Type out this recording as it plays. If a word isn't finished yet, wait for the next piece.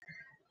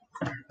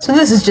So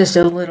this is just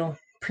a little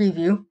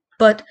preview,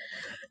 but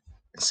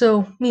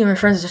so me and my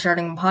friends are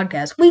starting a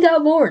podcast. We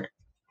got bored.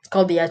 It's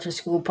called the After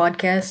School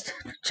Podcast.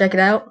 Check it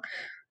out.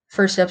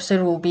 First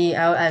episode will be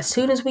out as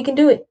soon as we can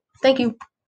do it. Thank you.